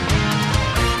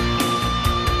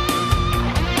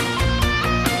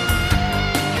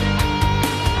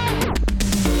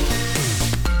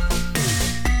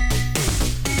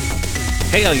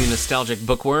Hey, all you nostalgic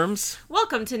bookworms.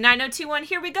 Welcome to 90210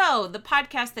 Here We Go, the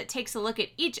podcast that takes a look at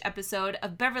each episode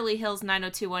of Beverly Hills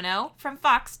 90210 from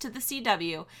Fox to the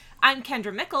CW. I'm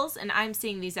Kendra Mickles, and I'm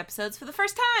seeing these episodes for the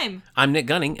first time. I'm Nick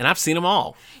Gunning, and I've seen them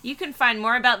all. You can find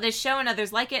more about this show and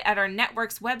others like it at our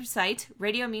network's website,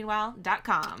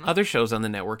 radiomeanwhile.com. Other shows on the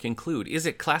network include Is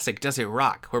It Classic, Does It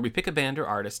Rock?, where we pick a band or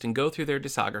artist and go through their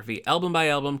discography album by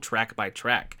album, track by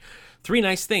track. Three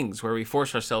Nice Things, where we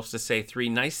force ourselves to say three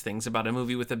nice things about a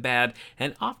movie with a bad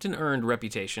and often earned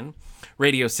reputation.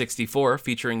 Radio 64,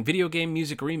 featuring video game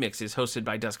music remixes hosted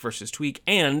by Dusk vs. Tweak.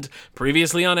 And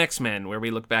Previously on X-Men, where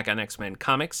we look back on X-Men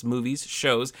comics, movies,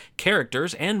 shows,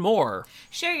 characters, and more.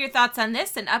 Share your thoughts on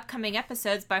this and upcoming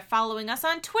episodes by following us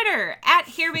on Twitter at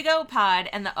HereWeGoPod,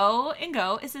 and the O in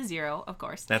go is a 0, of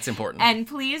course. That's important. And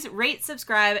please rate,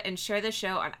 subscribe, and share the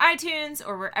show on iTunes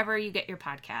or wherever you get your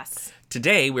podcasts.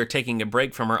 Today, we're taking a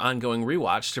break from our ongoing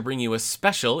rewatch to bring you a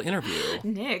special interview.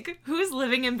 Nick, who's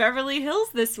living in Beverly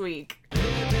Hills this week?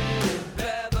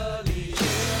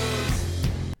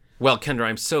 Well, Kendra,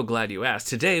 I'm so glad you asked.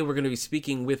 Today, we're going to be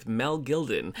speaking with Mel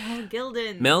Gilden. Mel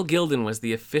Gilden. Mel Gilden was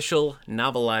the official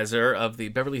novelizer of the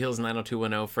Beverly Hills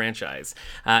 90210 franchise.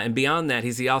 And beyond that,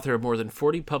 he's the author of more than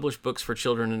 40 published books for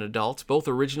children and adults, both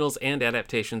originals and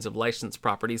adaptations of licensed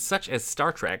properties such as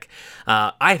Star Trek.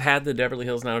 I've had the Beverly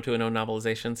Hills 90210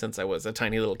 novelization since I was a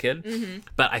tiny little kid. Mm-hmm.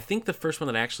 But I think the first one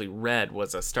that I actually read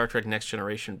was a Star Trek Next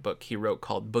Generation book he wrote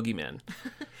called Boogeyman.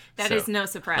 That is no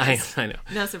surprise. I know.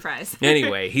 No surprise.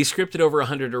 Anyway, he scripted over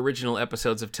 100 original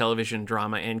episodes of television,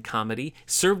 drama, and comedy,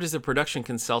 served as a production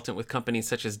consultant with companies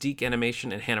such as Deke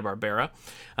Animation and Hanna-Barbera.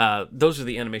 Those are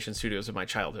the animation studios of my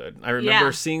childhood. I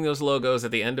remember seeing those logos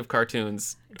at the end of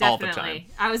cartoons all the time.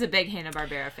 I was a big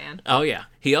Hanna-Barbera fan. Oh, yeah.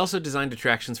 He also designed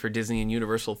attractions for Disney and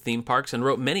Universal theme parks and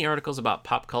wrote many articles about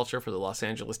pop culture for the Los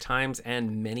Angeles Times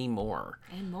and many more.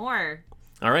 And more.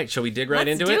 All right, shall we dig right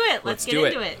into it? Let's get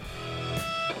into it.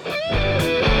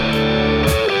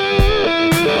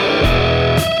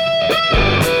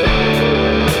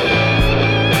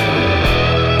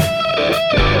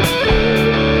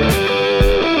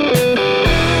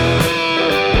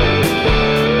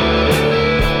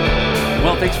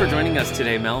 Well, thanks for joining us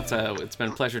today, Mel. It's been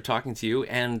a pleasure talking to you,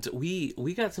 and we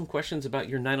got some questions about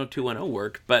your 90210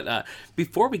 work, but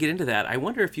before we get into that, I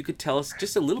wonder if you could tell us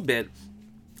just a little bit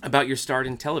about your start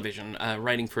in television,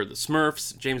 writing for the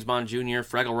Smurfs, James Bond Jr.,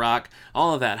 Fraggle Rock,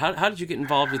 all of that. How did you get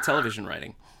involved with television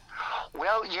writing?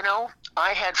 Well,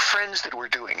 I had friends that were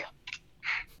doing it.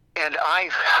 And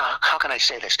how can I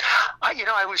say this?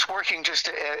 I was working just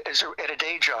at a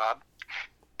day job.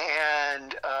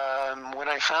 And when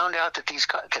I found out that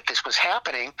this was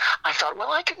happening, I thought,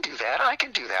 well, I can do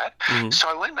that. Mm-hmm. So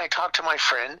I went and I talked to my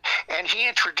friend, and he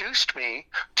introduced me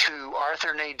to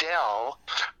Arthur Nadel,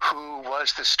 who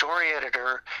was the story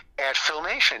editor at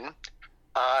Filmation,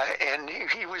 and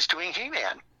he was doing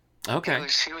He-Man. Okay.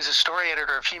 He was a story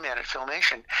editor of He-Man at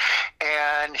Filmation,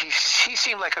 and he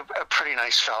seemed like a pretty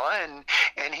nice fella,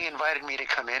 and he invited me to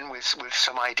come in with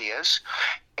some ideas,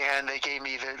 and they gave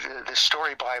me the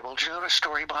story Bible. Do you know what a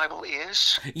story Bible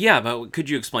is? Yeah, but could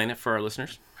you explain it for our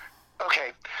listeners?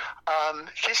 Okay.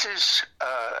 This is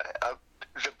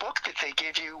the book that they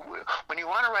give you when you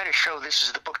want to write a show. This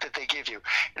is the book that they give you,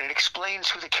 and it explains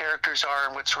who the characters are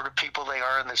and what sort of people they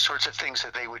are and the sorts of things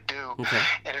that they would do. Okay.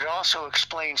 And it also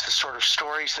explains the sort of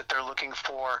stories that they're looking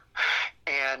for,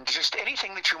 and just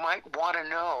anything that you might want to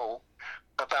know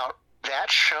about that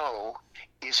show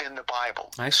is in the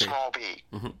Bible. I see. Small b.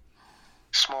 Mm-hmm.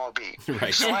 Small b.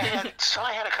 Right. So I had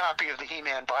a copy of the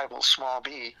He-Man Bible, small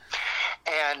b,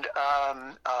 and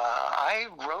I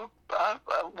wrote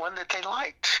one that they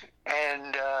liked,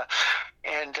 and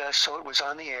so it was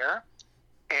on the air,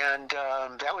 and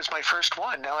that was my first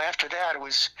one. Now after that,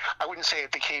 I wouldn't say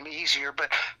it became easier,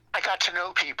 but I got to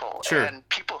know people, sure. and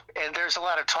there's a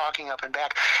lot of talking up and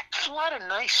back. There's a lot of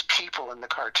nice people in the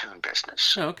cartoon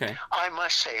business. Oh, okay. I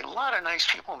must say, a lot of nice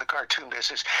people in the cartoon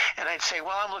business. And I'd say,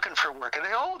 well, I'm looking for work. And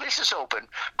they, this is open.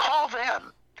 Call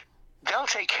them. They'll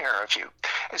take care of you.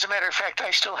 As a matter of fact,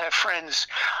 I still have friends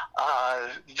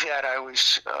that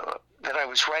I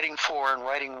was writing for and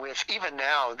writing with. Even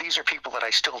now, these are people that I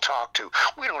still talk to.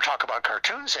 We don't talk about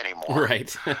cartoons anymore,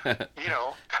 right? But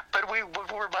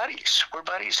we're buddies. We're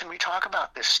buddies, and we talk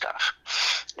about this stuff.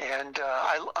 And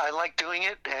I like doing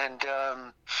it. And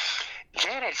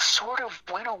then it sort of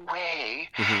went away,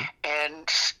 mm-hmm. and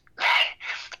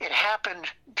it happened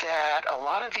that a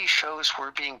lot of these shows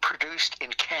were being produced in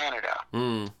Canada.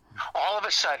 Mm. All of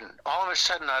a sudden,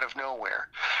 out of nowhere,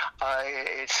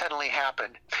 it suddenly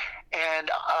happened.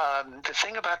 And the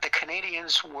thing about the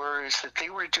Canadians is that they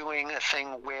were doing a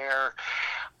thing where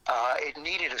it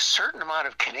needed a certain amount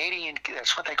of Canadian,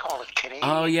 that's what they call it, Canadian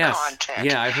content.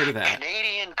 Yeah, I've heard of that.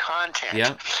 Canadian content.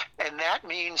 Yeah. And that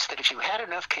means that if you had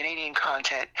enough Canadian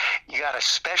content, you got a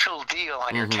special deal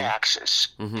on your taxes.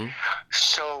 Mm-hmm.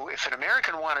 So if an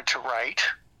American wanted to write,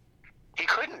 he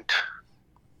couldn't,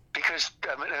 because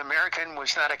an American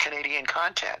was not a Canadian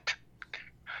content.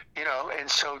 And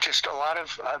so just a lot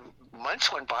of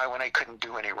months went by when I couldn't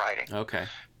do any writing. Okay.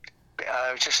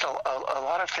 Just a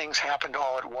lot of things happened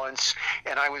all at once,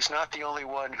 and I was not the only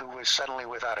one who was suddenly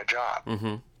without a job.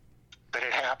 Mm-hmm. But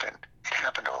it happened. It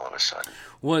happened all of a sudden.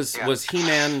 Was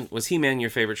He-Man your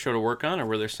favorite show to work on, or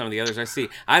were there some of the others?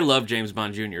 I love James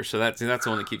Bond Jr., so that's the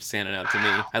one that keeps standing out to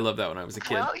me. I loved that when I was a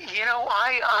kid. Well,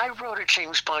 I wrote a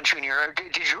James Bond Jr.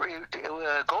 Did you read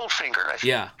Goldfinger? I think.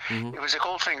 Yeah. Mm-hmm. It was a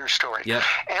Goldfinger story. Yep.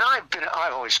 And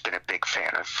I've always been a big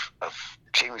fan of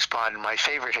James Bond. My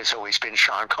favorite has always been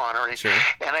Sean Connery. Sure.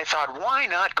 And I thought, why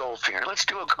not Goldfinger? Let's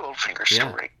do a Goldfinger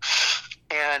story. Yeah.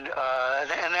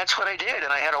 And that's what I did,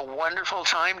 and I had a wonderful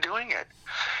time doing it.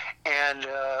 And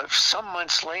some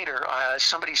months later,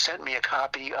 somebody sent me a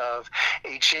copy of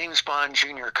a James Bond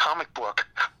Jr. comic book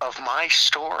of my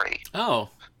story. Oh.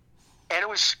 And it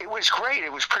was great.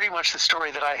 It was pretty much the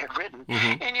story that I had written.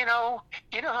 Mm-hmm. And you know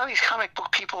how these comic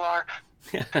book people are.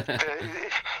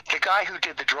 The guy who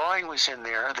did the drawing was in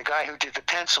there. The guy who did the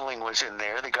penciling was in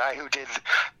there. The guy who did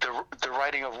the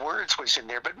writing of words was in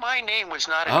there. But my name was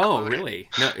not included. Oh, really?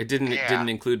 No, it didn't. It didn't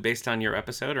include based on your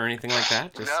episode or anything like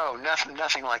that. No,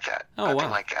 nothing like that. Oh, nothing wow.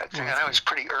 like that. Oh, and I was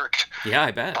pretty irked. Yeah,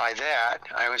 I bet. By that,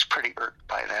 I was pretty irked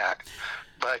by that.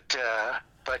 But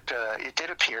it did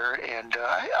appear, and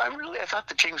I thought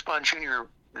the James Bond Jr.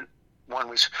 one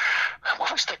was,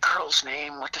 what was the girl's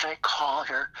name? What did I call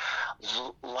her?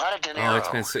 Lotta De Niro. Oh, it's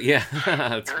been so, yeah.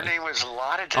 Her name was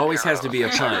Lotta De Niro. Always has to be a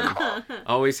pun.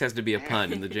 Always has to be a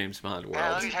pun in the James Bond world.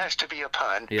 Always has to be a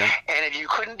pun. Yeah. And if you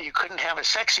couldn't have a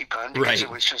sexy pun because it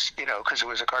was just, because it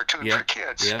was a cartoon for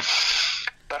kids. Yeah.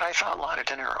 But I thought Lotta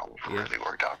De Niro really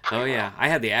worked out pretty well. Oh, yeah. I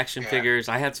had the action figures.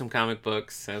 I had some comic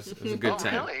books. It was a good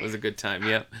time. Really? It was a good time,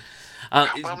 yep.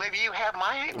 Well, maybe you have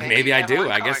my. Maybe I do.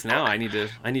 I guess now I need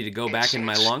to go back in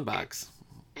my long box.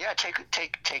 Yeah, take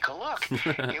a look.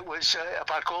 It was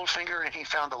about Goldfinger, and he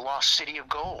found the lost city of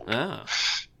gold. Oh,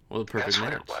 well, perfect. That's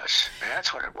what it was.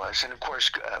 That's what it was. And of course,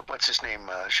 what's his name?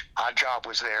 Odd Job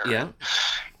was there. Yeah.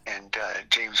 And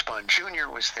James Bond Jr.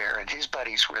 was there, and his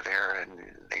buddies were there, and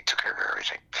they took care of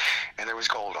everything. And there was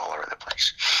gold all over the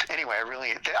place. Anyway,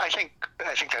 I think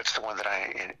that's the one that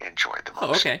I enjoyed the most.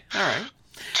 Oh, okay, all right.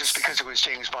 Just because it was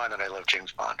James Bond, and I love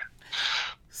James Bond.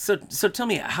 So tell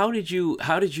me, how did you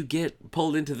get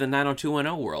pulled into the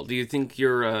 90210 world? Do you think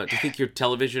your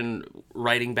television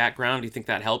writing background, do you think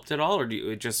that helped at all, or do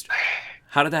you just?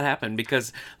 How did that happen?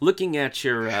 Because looking at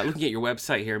your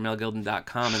website here,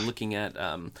 melgilden.com, and looking at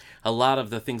a lot of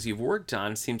the things you've worked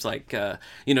on, seems like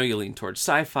you lean towards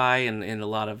sci-fi and a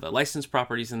lot of licensed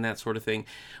properties and that sort of thing,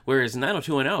 whereas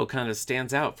 90210 kind of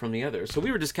stands out from the others. So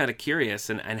we were just kind of curious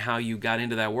and how you got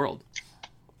into that world.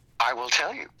 I will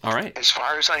tell you. All right. As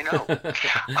far as I know.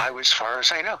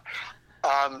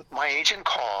 My agent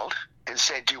called and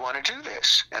said, "Do you want to do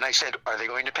this?" And I said, "Are they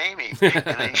going to pay me?" And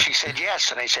then she said,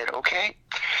 "Yes." And I said, "Okay."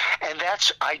 And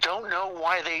I don't know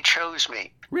why they chose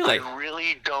me. Really? I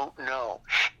really don't know.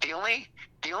 The only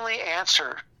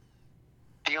answer,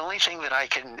 the only thing that I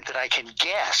can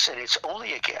guess, and it's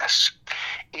only a guess,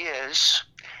 is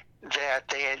that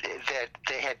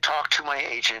they had talked to my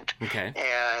agent. Okay.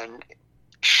 And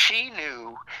she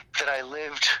knew that I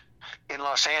lived in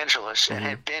Los Angeles and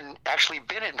had actually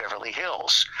been in Beverly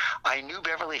Hills. I knew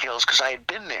Beverly Hills because I had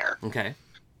been there. Okay.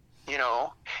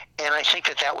 And I think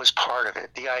that was part of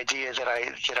it. The idea that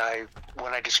I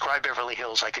when I described Beverly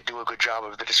Hills, I could do a good job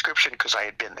of the description because I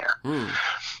had been there.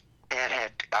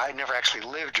 And I never actually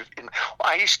lived in.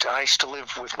 I used to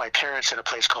live with my parents in a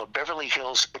place called Beverly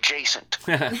Hills Adjacent.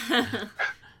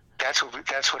 That's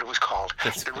what it was called.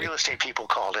 The real estate people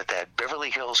called it that,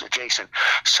 Beverly Hills Adjacent.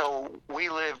 So we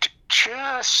lived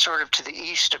just sort of to the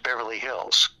east of Beverly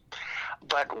Hills.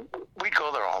 But we'd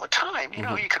go there all the time.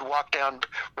 You could walk down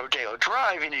Rodeo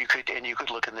Drive and you could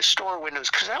look in the store windows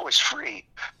because that was free,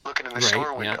 looking in the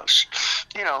store windows.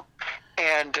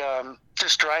 And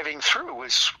just driving through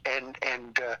was and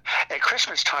at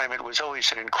Christmas time it was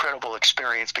always an incredible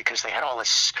experience because they had all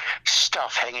this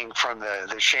stuff hanging from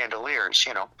the chandeliers.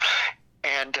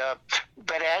 And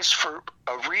but as for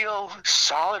a real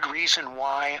solid reason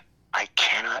why, I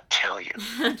cannot tell you.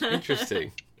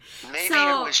 Interesting. Maybe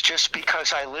it was just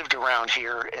because I lived around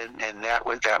here, and that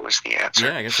was the answer.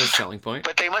 Yeah, I guess that's a selling point.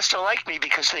 But they must have liked me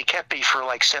because they kept me for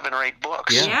like 7 or 8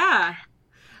 books. Yeah.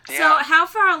 Yeah. So how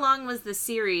far along was the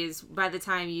series by the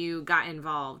time you got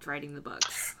involved writing the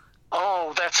books?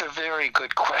 Oh, that's a very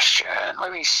good question.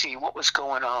 Let me see what was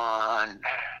going on.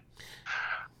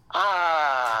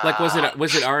 Like, was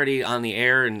it already on the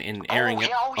air and airing it? it?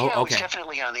 Yeah, it was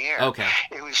definitely on the air. Okay.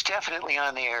 It was definitely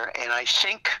on the air, and I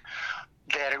think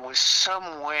that it was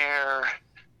somewhere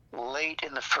late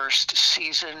in the first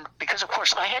season, because of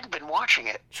course I hadn't been watching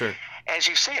it. Sure. As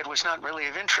you say, it was not really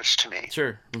of interest to me.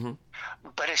 Sure. Mm-hmm.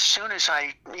 But as soon as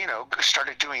I,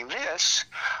 started doing this,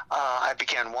 I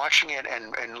began watching it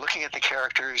and looking at the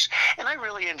characters, and I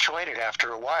really enjoyed it after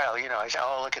a while. I said,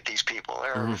 oh, look at these people.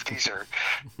 These are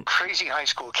crazy high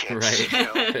school kids.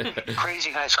 Right.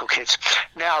 Crazy high school kids.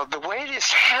 Now, the way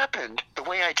this happened, the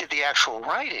way I did the actual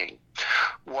writing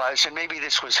was, and maybe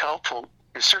this was helpful,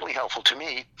 it's certainly helpful to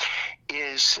me,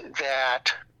 is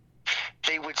that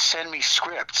they would send me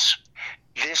scripts.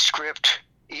 This script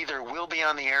either will be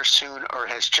on the air soon or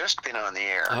has just been on the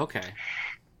air. Okay.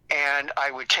 And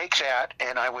I would take that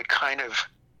and I would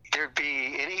there'd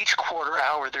be, in each quarter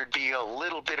hour, there'd be a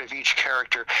little bit of each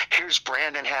character. Here's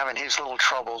Brandon having his little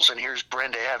troubles, and here's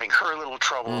Brenda having her little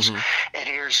troubles, and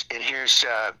here's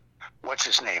what's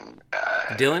his name?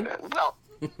 Dylan? Well,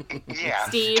 yeah,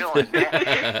 Steve.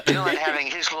 Dylan having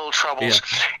his little troubles,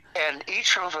 and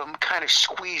each of them kind of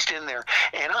squeezed in there.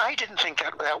 And I didn't think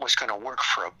that was going to work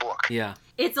for a book. Yeah,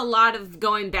 it's a lot of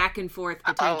going back and forth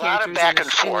between a lot of back and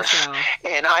forth, show.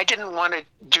 And I didn't want to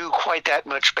do quite that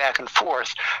much back and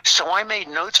forth. So I made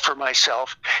notes for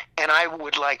myself, and I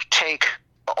would take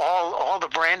all the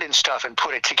Brandon stuff and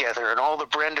put it together, and all the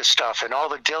Brenda stuff and all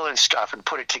the Dylan stuff and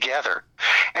put it together.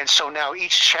 And so now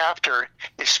each chapter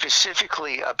is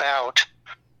specifically about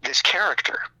this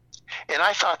character. And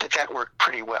I thought that worked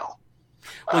pretty well.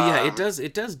 Well, yeah,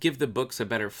 it does give the books a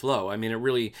better flow. I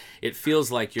mean, it feels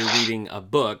like you're reading a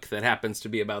book that happens to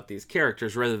be about these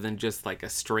characters rather than just like a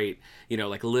straight,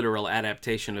 like literal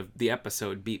adaptation of the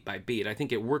episode beat by beat. I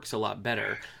think it works a lot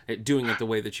better at doing it the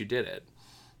way that you did it.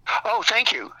 Oh,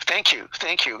 thank you.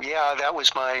 Yeah, that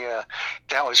was my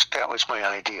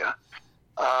idea.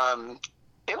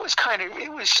 It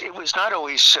was not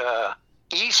always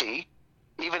easy,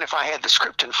 even if I had the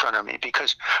script in front of me,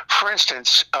 because, for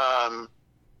instance,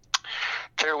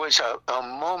 there was a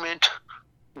moment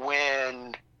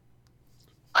when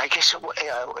I guess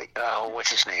what's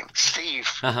his name? Steve.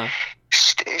 Uh-huh.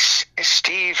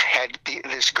 Steve had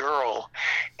this girl,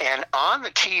 and on the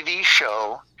TV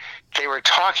show, they were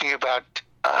talking about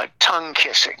tongue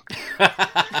kissing.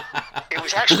 It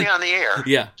was actually on the air.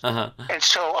 Yeah. Uh-huh. And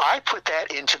so I put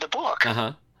that into the book.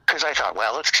 Uh-huh. Because I thought,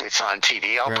 well, it's on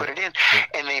TV. I'll put it in. Yeah.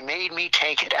 And they made me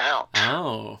take it out.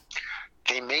 Oh.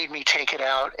 They made me take it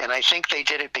out, and I think they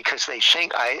did it because they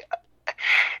think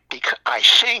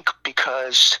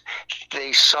because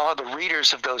they saw the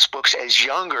readers of those books as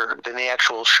younger than the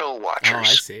actual show watchers. Oh, I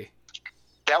see.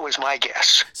 That was my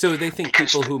guess. So they think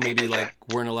people who maybe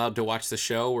weren't allowed to watch the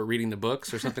show were reading the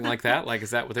books or something like that? Like,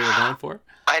 is that what they were going for?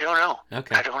 I don't know.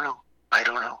 Okay. I don't know.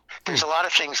 There's a lot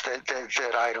of things that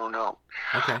I don't know.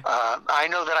 Okay. I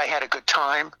know that I had a good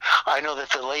time. I know that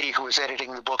the lady who was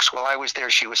editing the books while I was there,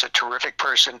 she was a terrific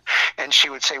person, and she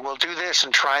would say, well, do this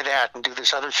and try that and do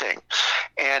this other thing.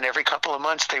 And every couple of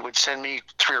months, they would send me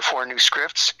 3 or 4 new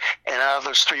scripts, and out of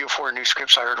those 3 or 4 new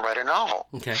scripts, I would write a novel.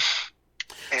 Okay.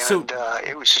 And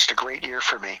it was just a great year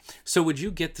for me. So would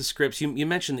you get the scripts? You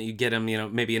mentioned that you get them,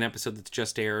 maybe an episode that's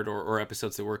just aired or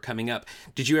episodes that were coming up.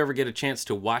 Did you ever get a chance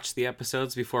to watch the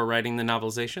episodes before writing the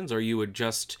novelizations, or you would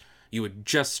just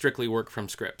strictly work from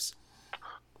scripts?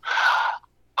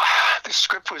 The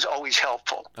script was always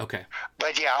helpful. Okay.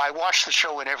 But yeah, I watched the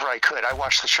show whenever I could. I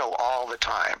watched the show all the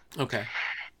time. Okay.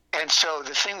 And so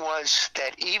the thing was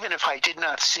that even if I did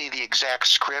not see the exact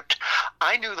script,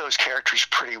 I knew those characters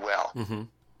pretty well. Mm-hmm.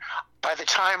 By the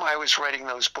time I was writing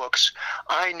those books,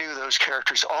 I knew those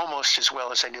characters almost as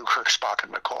well as I knew Kirk, Spock,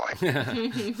 and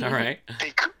McCoy. All right.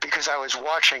 Because I was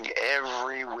watching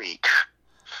every week.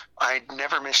 I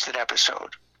never missed an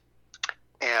episode.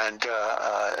 And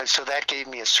so that gave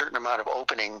me a certain amount of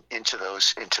opening into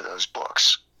those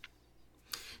books.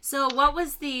 So what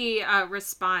was the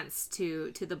response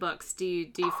to the books? Do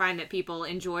you find that people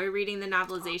enjoy reading the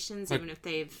novelizations even if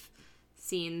they've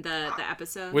seen the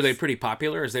episodes? Were they pretty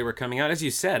popular as they were coming out? As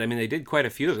you said, I mean, they did quite a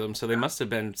few of them, so they must have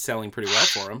been selling pretty well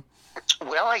for them.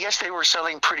 Well, I guess they were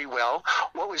selling pretty well.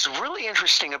 What was really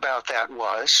interesting about that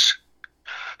was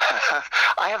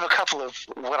I have a couple of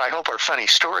what I hope are funny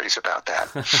stories about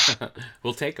that.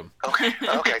 We'll take them. Okay.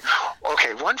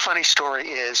 One funny story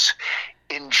is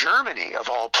in Germany, of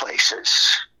all places,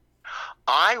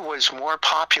 I was more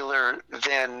popular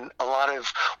than a lot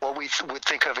of what we would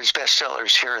think of as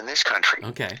bestsellers here in this country.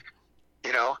 Okay.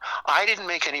 You know, I didn't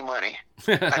make any money.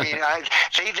 I mean,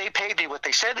 they paid me what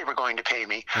they said they were going to pay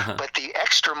me, but the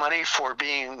extra money for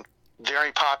being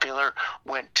very popular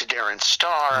went to Darren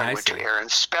Star, went to Aaron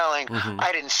Spelling.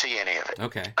 I didn't see any of it.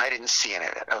 Okay. I didn't see any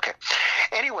of it. Okay.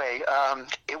 Anyway,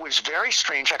 it was very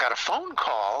strange. I got a phone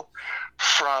call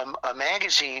from a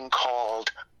magazine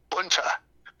called Bunte,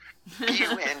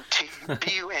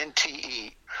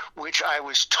 Bunte, which I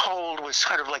was told was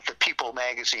kind of like the People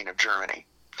magazine of Germany.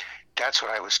 That's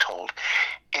what I was told.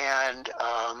 And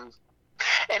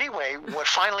anyway, what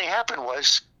finally happened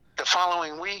was the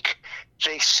following week,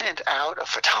 they sent out a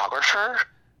photographer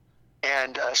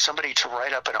and somebody to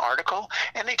write up an article,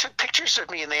 and they took pictures of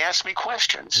me and they asked me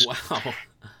questions. Wow.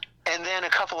 And then a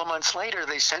couple of months later,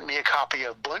 they sent me a copy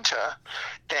of Bunte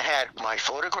that had my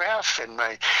photograph and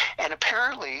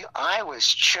apparently I was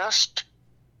just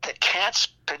the cat's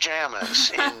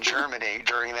pajamas in Germany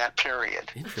during that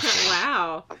period. Interesting.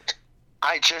 Wow.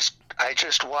 I just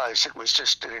was. It was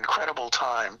just an incredible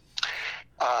time.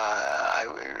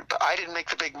 I didn't make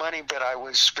the big money, but I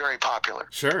was very popular.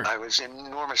 Sure. I was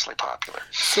enormously popular.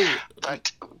 So,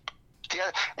 but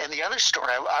the other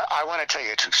story, I want to tell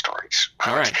you two stories.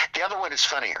 All right. The other one is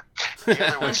funnier. The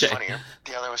other one's Okay. funnier.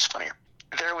 The other was funnier.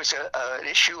 There was an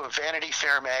issue of Vanity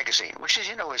Fair magazine, which is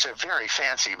a very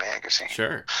fancy magazine.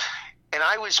 Sure. And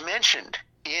I was mentioned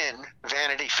in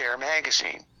Vanity Fair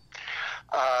magazine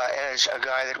as a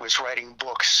guy that was writing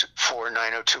books for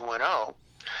 90210.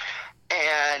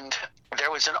 And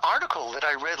there was an article that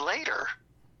I read later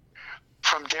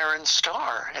from Darren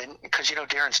Star, and because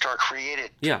Darren Star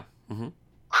created Yeah.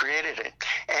 it,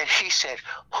 and he said,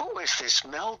 "Who is this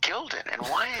Mel Gilden, and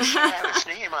why does he have his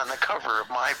name on the cover of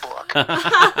my book?"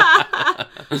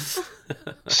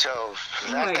 So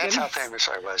that's how famous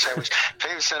I was. I was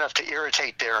famous enough to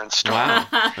irritate Darren Star.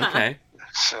 Wow. Okay.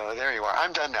 So there you are.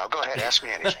 I'm done now. Go ahead. Ask me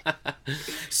anything.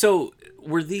 So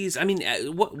were these? I mean,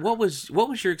 what was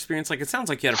your experience like? It sounds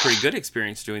like you had a pretty good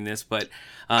experience doing this, but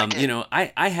I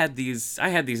had these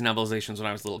novelizations when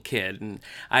I was a little kid, and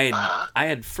I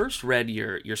had first read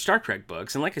your Star Trek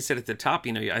books, and like I said at the top,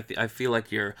 I feel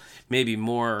like you're maybe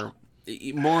more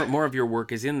of your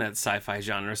work is in that sci-fi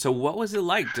genre. So what was it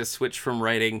like to switch from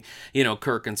writing,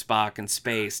 Kirk and Spock and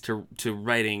space to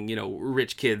writing,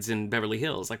 rich kids in Beverly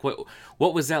Hills? Like what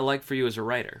was that like for you as a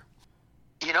writer?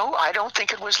 I don't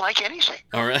think it was like anything.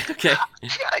 All right. Okay.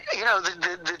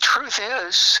 The truth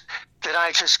is that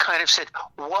I just kind of said,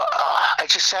 I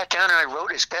just sat down and I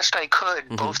wrote as best I could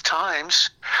both times.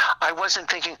 I wasn't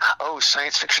thinking,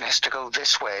 science fiction has to go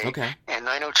this way, and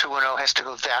 90210 has to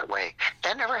go that way.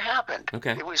 That never happened.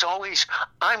 Okay. It was always,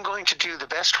 I'm going to do the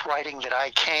best writing that I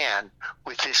can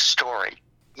with this story.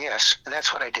 Yes, and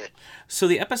that's what I did. So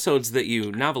the episodes that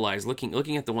you novelized,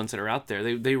 looking at the ones that are out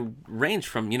there, they range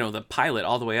from the pilot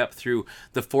all the way up through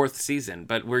the 4th season.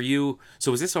 But so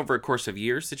was this over a course of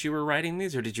years that you were writing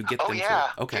these, or did you get them?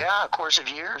 Okay. Yeah, a course of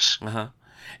years.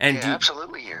 And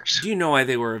absolutely years. Do you know why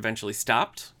they were eventually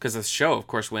stopped? Because the show, of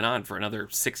course, went on for another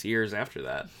 6 years after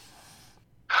that.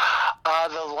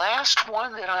 The last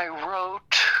one that I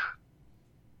wrote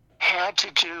had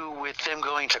to do with them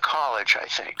going to college, I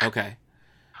think. Okay.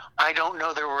 I don't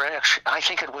know. I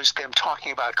think it was them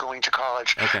talking about going to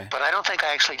college, but I don't think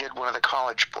I actually did one of the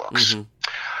college books.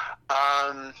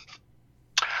 I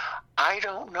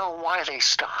don't know why they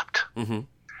stopped.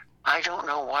 I don't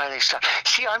know why they stopped.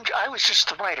 See, I was just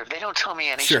the writer. They don't tell me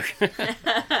anything. Sure.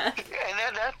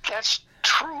 And that's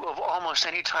true of almost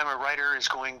any time a writer is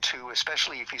going to,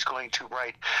 especially if he's going to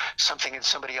write something in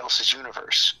somebody else's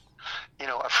universe,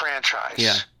 a franchise.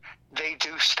 Yeah. They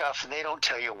do stuff and they don't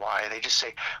tell you why. They just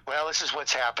say, well, this is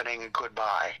what's happening and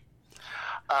goodbye.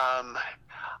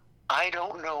 I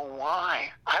don't know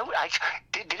why.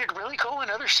 Did it really go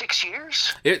another 6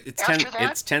 years? It's after 10.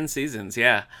 that? It's 10 seasons.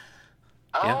 Yeah.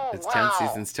 Oh, yeah, it's wow. 10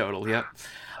 seasons total. Yep.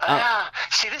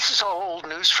 See, this is all old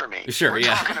news for me. Sure. We're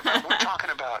talking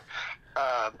about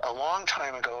a long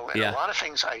time ago, and a lot of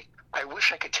things I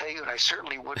wish I could tell you, and I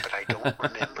certainly would, but I don't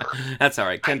remember. That's all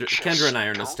right. Kendra and I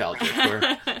are nostalgic.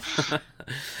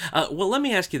 Well, let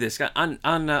me ask you this. On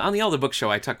the All the Book Show,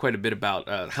 I talk quite a bit about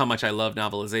how much I love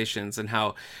novelizations and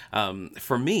how,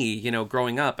 for me,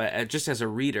 growing up, just as a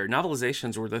reader,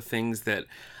 novelizations were the things that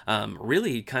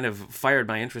really kind of fired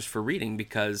my interest for reading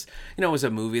because, it was a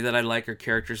movie that I like or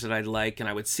characters that I like, and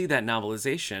I would see that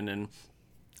novelization and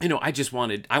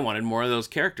I wanted more of those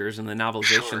characters, and the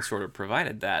novelization sort of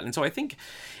provided that. And so I think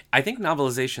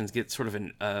novelizations get sort of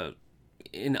an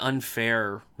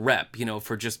unfair rep,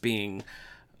 for just being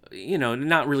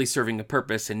not really serving a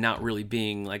purpose and not really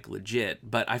being like legit.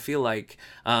 But I feel like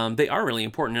they are really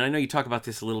important. And I know you talk about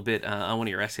this a little bit on one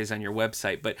of your essays on your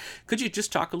website, but could you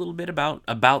just talk a little bit about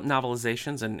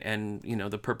novelizations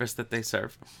and the purpose that they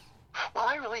serve? Well,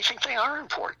 I really think they are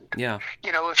important. Yeah.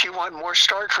 If you want more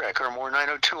Star Trek or more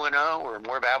 90210 or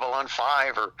more Babylon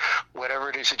 5 or whatever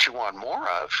it is that you want more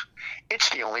of, it's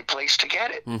the only place to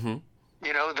get it. Mm-hmm.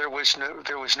 There was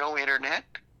no internet.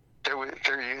 There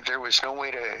was no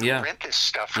way to rent this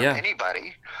stuff from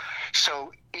anybody.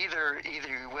 So either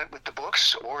you went with the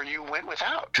books or you went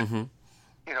without. Mm-hmm.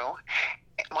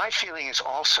 My feeling is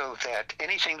also that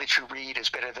anything that you read is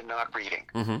better than not reading.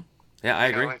 Mm-hmm. Yeah, I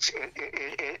agree.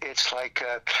 It's like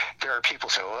there are people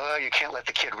say, "Oh, you can't let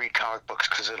the kid read comic books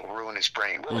because it'll ruin his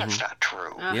brain." Well, that's not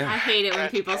true. I hate it when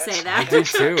people say that. I do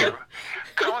too.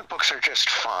 Comic books are just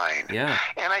fine. Yeah.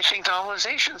 And I think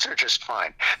novelizations are just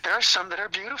fine. There are some that are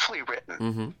beautifully written.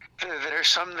 Mm-hmm. There are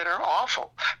some that are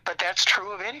awful. But that's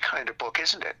true of any kind of book,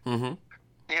 isn't it? Mm-hmm.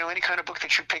 Any kind of book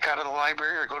that you pick out of the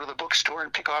library or go to the bookstore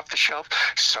and pick off the shelf,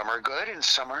 some are good and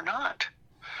some are not.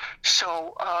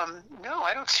 So, no,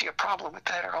 I don't see a problem with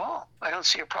that at all. I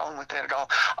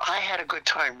had a good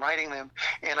time writing them,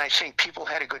 and I think people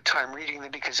had a good time reading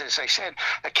them because, as I said,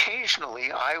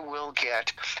 occasionally I will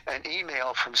get an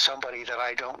email from somebody that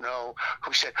I don't know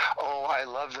who said, "Oh, I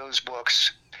love those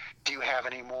books. Do you have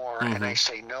any more?" Mm-hmm. And I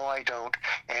say, "No, I don't.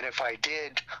 And if I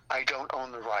did, I don't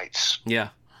own the rights." Yeah.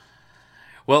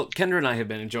 Well, Kendra and I have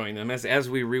been enjoying them. As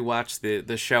we rewatch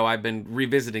the show, I've been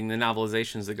revisiting the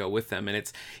novelizations that go with them, and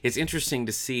it's interesting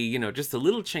to see, just the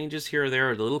little changes here or there,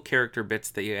 or the little character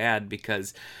bits that you add,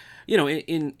 because,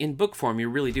 in book form, you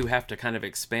really do have to kind of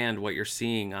expand what you're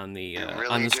seeing on the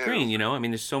screen. I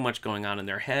mean, there's so much going on in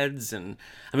their heads, and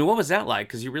I mean, what was that like?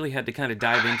 Because you really had to kind of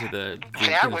dive into the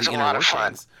that was a lot of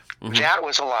fun. Mm-hmm. That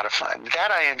was a lot of fun. That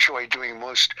I enjoyed doing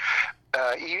most.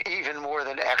 Even more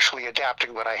than actually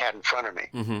adapting what I had in front of me.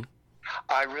 Mm-hmm.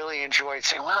 I really enjoyed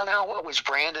saying, "Well, now what was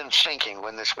Brandon thinking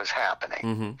when this was happening?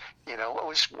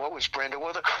 Mm-hmm. What was Brandon?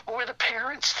 What were the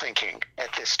parents thinking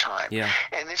at this time?" Yeah.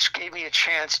 And this gave me a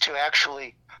chance to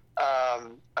actually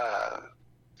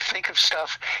think of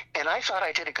stuff, and I thought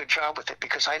I did a good job with it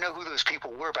because I know who those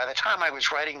people were. By the time I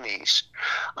was writing these,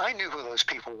 I knew who those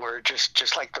people were,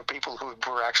 just like the people who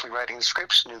were actually writing the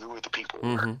scripts knew who the people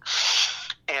mm-hmm. were.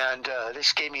 And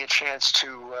this gave me a chance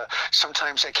to,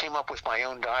 sometimes I came up with my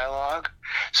own dialogue,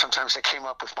 sometimes I came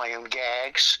up with my own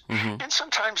gags, mm-hmm. and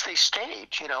sometimes they stayed,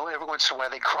 every once in a while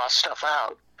they'd cross stuff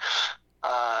out.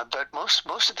 But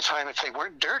most of the time, if they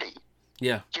weren't dirty,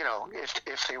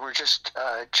 if they were just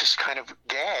kind of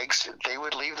gags, they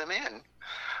would leave them in.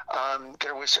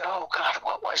 There was, oh God,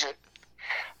 what was it?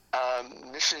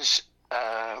 Mrs.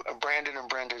 Brandon and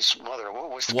Brenda's mother. What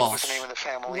was the name of the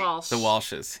family? Walsh. The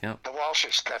Walshes, yeah. The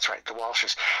Walshes, that's right, the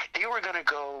Walshes. They were going to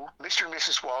go, Mr. and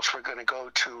Mrs. Walsh were going to go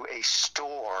to a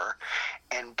store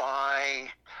and buy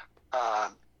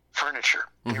furniture.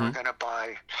 They mm-hmm. were going to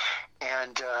buy,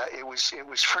 and it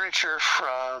was furniture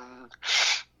from,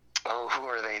 who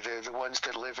are they? The ones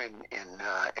that live in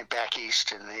back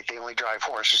east, and they only drive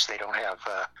horses. They don't have,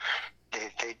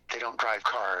 they don't drive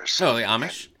cars. Oh, the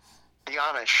Amish? The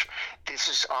Amish. This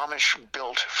is Amish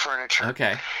built furniture.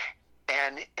 Okay.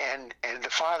 And the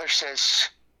father says,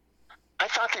 "I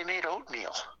thought they made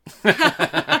oatmeal." and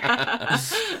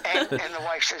the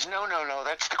wife says, no,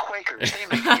 that's the Quakers. They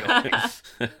make the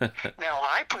oatmeal. Now,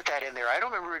 I put that in there. I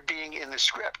don't remember it being in the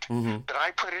script, mm-hmm. but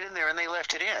I put it in there and they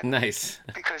left it in. Nice.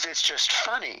 Because it's just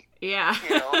funny. Yeah.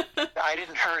 I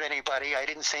didn't hurt anybody. I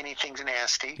didn't say anything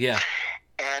nasty. Yeah.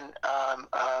 And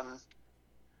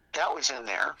that was in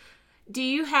there. Do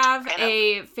you have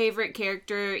a favorite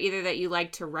character either that you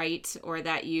like to write or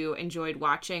that you enjoyed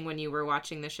watching when you were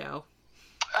watching the show?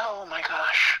 Oh my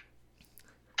gosh.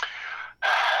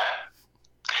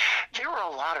 There were a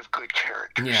lot of good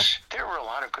characters. Yeah. There were a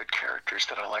lot of good characters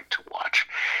that I like to watch.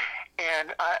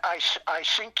 And I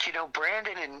think,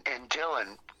 Brandon and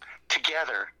Dylan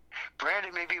together,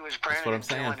 maybe it was Brandon and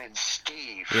Dylan and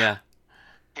Steve. Yeah.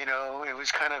 It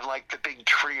was kind of like the big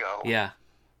trio. Yeah.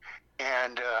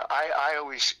 And I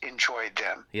always enjoyed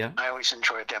them. Yeah. I always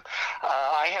enjoyed them.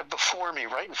 I have before me,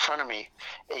 right in front of me,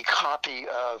 a copy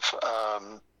of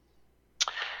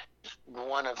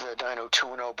one of the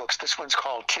 90210 books. This one's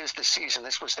called "'Tis the Season."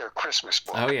 This was their Christmas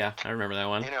book. Oh yeah, I remember that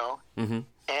one. Mm-hmm.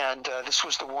 And this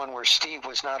was the one where Steve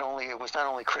was not only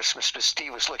Christmas, but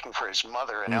Steve was looking for his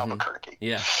mother in mm-hmm. Albuquerque.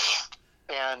 Yeah.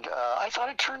 And I thought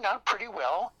it turned out pretty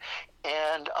well.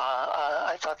 And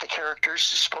I thought the characters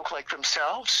spoke like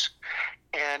themselves.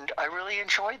 And I really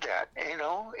enjoyed that,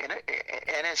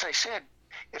 And as I said,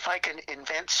 if I can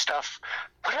invent stuff,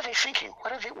 what are they thinking?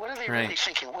 What are they Right. really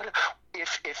thinking? What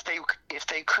if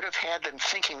they could have had them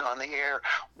thinking on the air,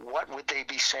 what would they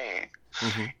be saying?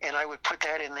 Mm-hmm. And I would put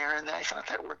that in there, and I thought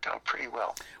that worked out pretty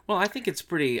well. Well, I think it's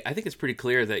pretty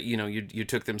clear that you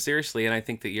took them seriously, and I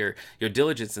think that your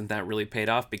diligence in that really paid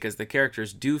off, because the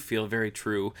characters do feel very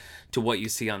true to what you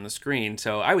see on the screen.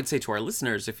 So I would say to our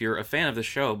listeners, if you're a fan of the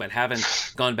show but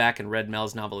haven't gone back and read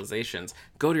Mel's novelizations,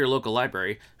 go to your local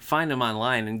library, find them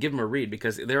online, and give them a read,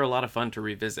 because they're a lot of fun to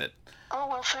revisit. Oh,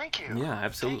 well, thank you. Yeah,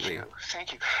 absolutely.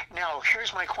 Thank you. Now,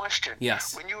 here's my question.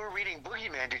 Yes. When you were reading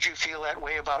Boogeyman, did you feel that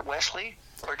way about Wesley,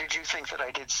 or did you think that I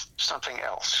did something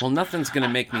else? Well, nothing's gonna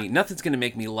make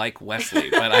me like Wesley,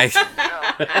 but I.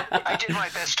 No, I did my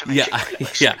best to make you like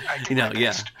Wesley. I did my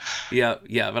best.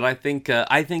 Yeah. But I think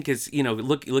it's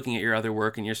looking at your other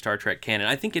work and your Star Trek canon,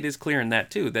 I think it is clear in that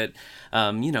too that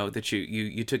that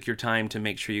you took your time to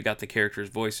make sure you got the characters'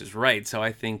 voices right. So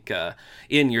I think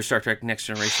in your Star Trek Next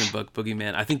Generation book,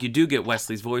 Boogeyman, I think you do get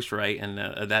Wesley's voice right, and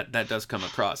that does come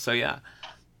across. So yeah.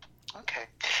 Okay,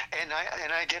 and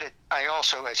I did it. I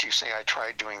also, as you say, I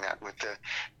tried doing that with the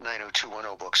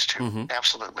 90210 books too. Mm-hmm.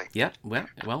 Absolutely. Yeah.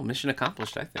 Well, mission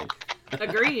accomplished, I think.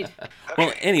 Agreed.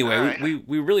 Well, anyway, All right.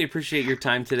 we really appreciate your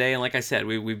time today, and like I said,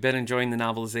 we've been enjoying the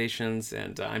novelizations,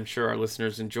 and I'm sure our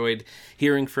listeners enjoyed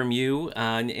hearing from you.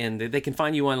 And they can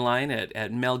find you online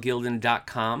at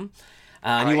melgilden.com.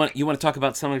 Right. You want to talk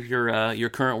about some of your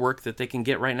current work that they can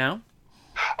get right now?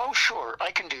 Oh, sure. I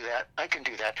can do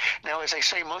that. Now, as I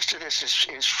say, most of this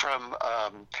is from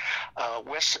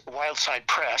Wildside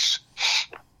Press,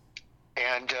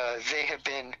 and they have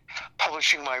been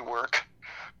publishing my work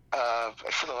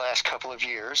for the last couple of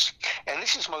years, and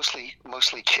this is mostly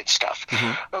kid stuff.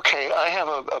 Mm-hmm. Okay, I have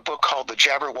a book called The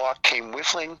Jabberwock Came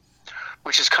Whiffling,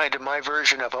 which is kind of my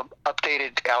version of an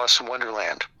updated Alice in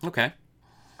Wonderland. Okay.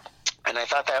 And I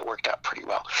thought that worked out pretty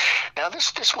well. Now,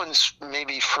 this one's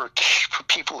maybe for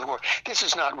people who are... This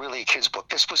is not really a kid's book.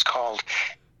 This was called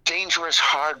Dangerous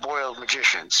Hard-Boiled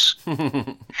Magicians.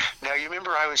 Now, you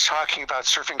remember I was talking about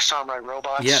Surfing Samurai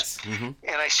Robots? Yes. Mm-hmm.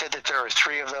 And I said that there are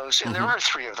 3 of those, and there are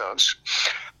 3 of those.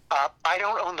 I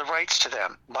don't own the rights to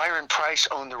them. Myron Price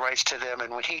owned the rights to them,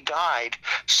 and when he died,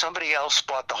 somebody else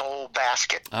bought the whole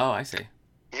basket. Oh, I see.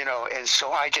 And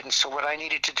so I didn't. So what I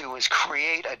needed to do was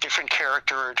create a different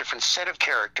character or a different set of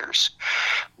characters.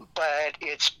 But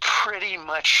it's pretty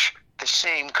much the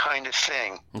same kind of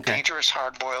thing. Okay. Dangerous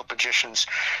Hard-Boiled Magicians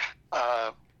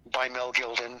by Mel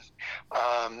Gilden.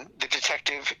 The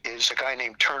detective is a guy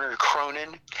named Turner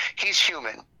Cronin. He's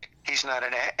human. He's not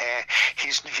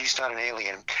he's not an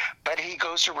alien. But he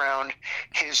goes around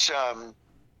his...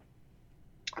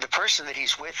 the person that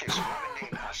he's with is a woman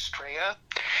named Astrea,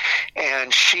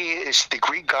 and she is the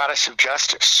Greek goddess of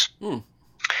justice. Mm.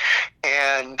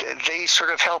 And they sort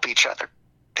of help each other.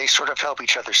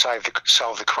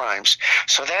 Solve the crimes.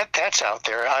 So that's out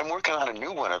there. I'm working on a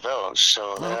new one of those.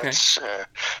 So that's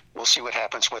we'll see what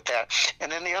happens with that.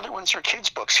 And then the other ones are kids'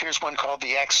 books. Here's one called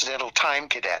The Accidental Time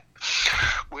Cadet,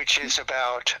 which is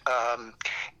about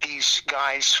these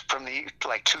guys from the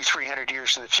 200-300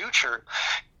 years in the future.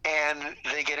 And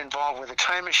they get involved with a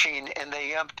time machine, and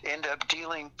they end up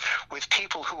dealing with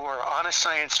people who are on a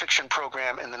science fiction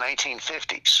program in the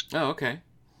 1950s. Oh, okay.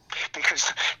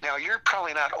 Because now you're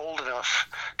probably not old enough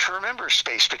to remember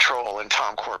Space Patrol and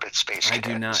Tom Corbett's Space Cadet.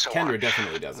 I do not. And so Kendra on.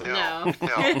 definitely doesn't. No.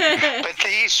 But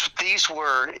these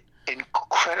were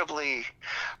incredibly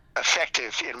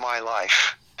effective in my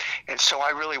life, and so I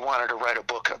really wanted to write a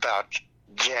book about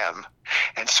them,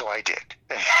 and so I did.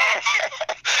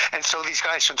 And so these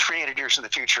guys from 300 years in the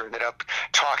future ended up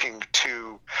talking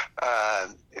to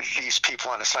these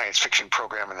people on a science fiction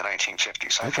program in the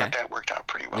 1950s. I thought that worked out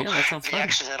pretty well. Yeah, that sounds The fun.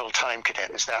 Accidental Time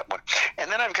Cadet is that one.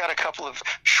 And then I've got a couple of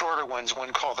shorter ones,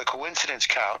 one called The Coincidence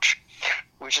Couch,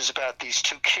 which is about these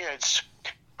 2 kids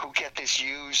who get this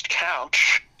used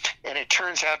couch, and it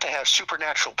turns out to have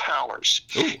supernatural powers.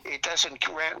 Ooh. It doesn't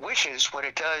grant wishes. What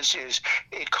it does is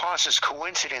it causes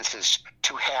coincidences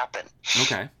to happen.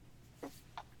 Okay.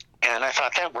 And I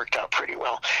thought that worked out pretty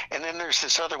well. And then there's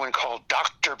this other one called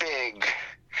Dr. Big.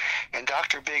 And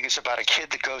Dr. Big is about a kid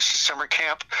that goes to summer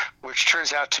camp, which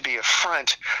turns out to be a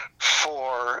front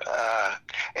for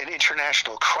an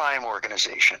international crime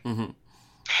organization. Mm-hmm.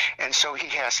 And so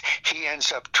he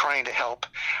ends up trying to help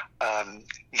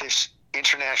this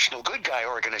international good guy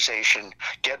organization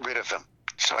get rid of them.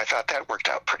 So I thought that worked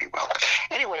out pretty well.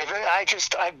 Anyway, I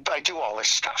do all this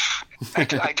stuff.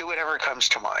 I do whatever comes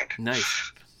to mind.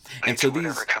 Nice. And so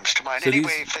whatever comes to mind. so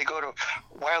Anyway, if they go to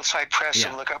Wildside Press Yeah.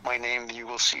 and look up my name, you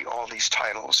will see all these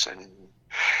titles. And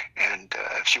And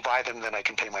if you buy them, then I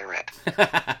can pay my rent.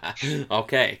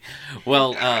 Okay.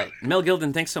 Well, Mel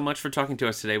Gilden, thanks so much for talking to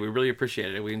us today. We really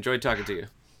appreciate it. We enjoyed talking to you.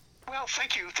 Well,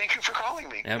 thank you. Thank you for calling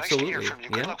me. Absolutely. Nice to hear from you.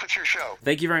 Good luck with your show.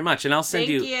 Thank you very much. And I'll send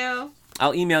Thank you.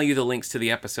 I'll email you the links to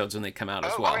the episodes when they come out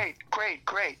as well.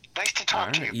 Great. Nice to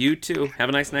talk to you. You too. Have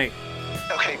a nice night.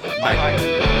 Okay, Bye.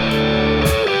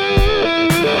 bye-bye.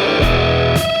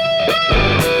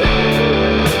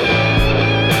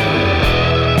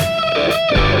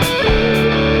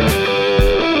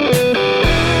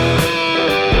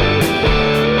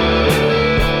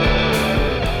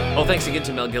 Well, thanks again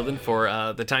to Mel Gilden for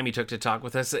the time he took to talk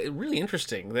with us. Really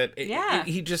interesting that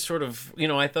he just sort of,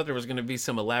 I thought there was going to be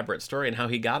some elaborate story and how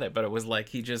he got it, but it was like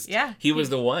he was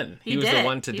the one. He was the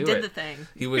one to do it. He did the thing.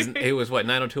 He was what,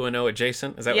 90210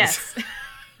 adjacent? Is that Yes.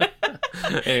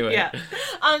 Anyway. Yeah.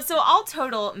 So all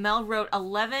total, Mel wrote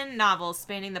 11 novels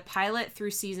spanning the pilot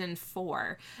through season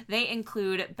 4. They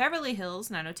include Beverly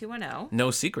Hills 90210, No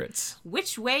Secrets,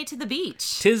 Which Way to the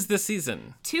Beach, 'Tis the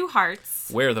Season, Two Hearts,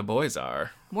 Where the Boys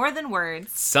Are, More Than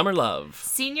Words, Summer Love,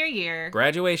 Senior Year,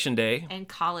 Graduation Day, and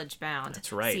College Bound.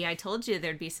 That's right. See, I told you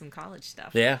there'd be some college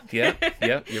stuff. Yeah. Your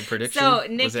prediction. So,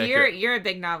 Nick, was accurate. you're a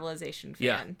big novelization fan.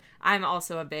 Yeah. I'm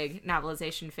also a big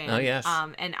novelization fan. Oh, yes.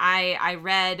 And I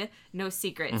read No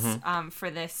Secrets Mm-hmm.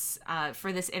 for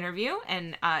this interview,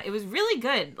 and it was really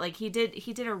good. Like he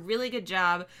did a really good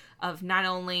job of not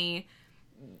only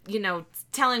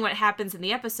telling what happens in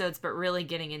the episodes, but really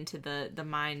getting into the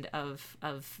mind of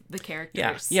the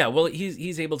characters. Yeah. Well,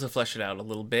 he's able to flesh it out a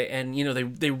little bit, and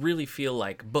they really feel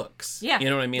like books. Yeah, you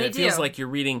know what I mean. they It feels do. like you're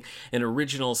reading an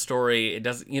original story. It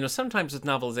does. Sometimes with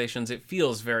novelizations, it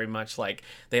feels very much like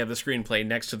they have the screenplay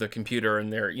next to the computer,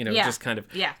 and they're just kind of.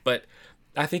 Yeah. But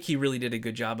I think he really did a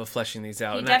good job of fleshing these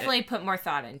out. He and definitely put more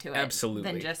thought into it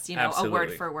Absolutely. than just a Absolutely.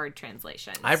 word-for-word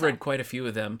translation. I've read quite a few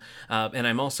of them, and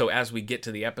I'm also, as we get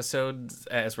to the episodes,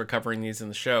 as we're covering these in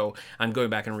the show, I'm going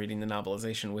back and reading the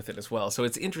novelization with it as well. So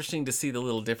it's interesting to see the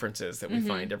little differences that we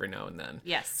find every now and then.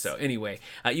 Yes. So anyway,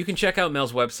 you can check out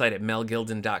Mel's website at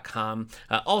melgilden.com.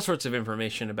 All sorts of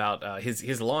information about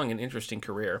his long and interesting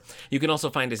career. You can also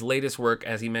find his latest work,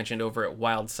 as he mentioned, over at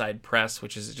Wildside Press,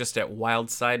 which is just at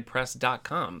wildsidepress.com.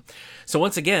 So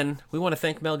once again, we want to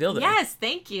thank Mel Gilden. Yes,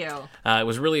 thank you. It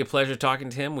was really a pleasure talking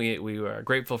to him. We were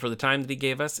grateful for the time that he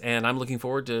gave us, and I'm looking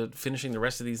forward to finishing the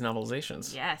rest of these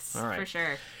novelizations. Yes, All right. for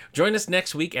sure. Join us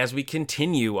next week as we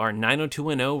continue our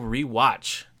 90210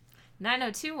 rewatch.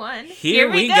 9021.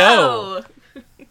 Here we go.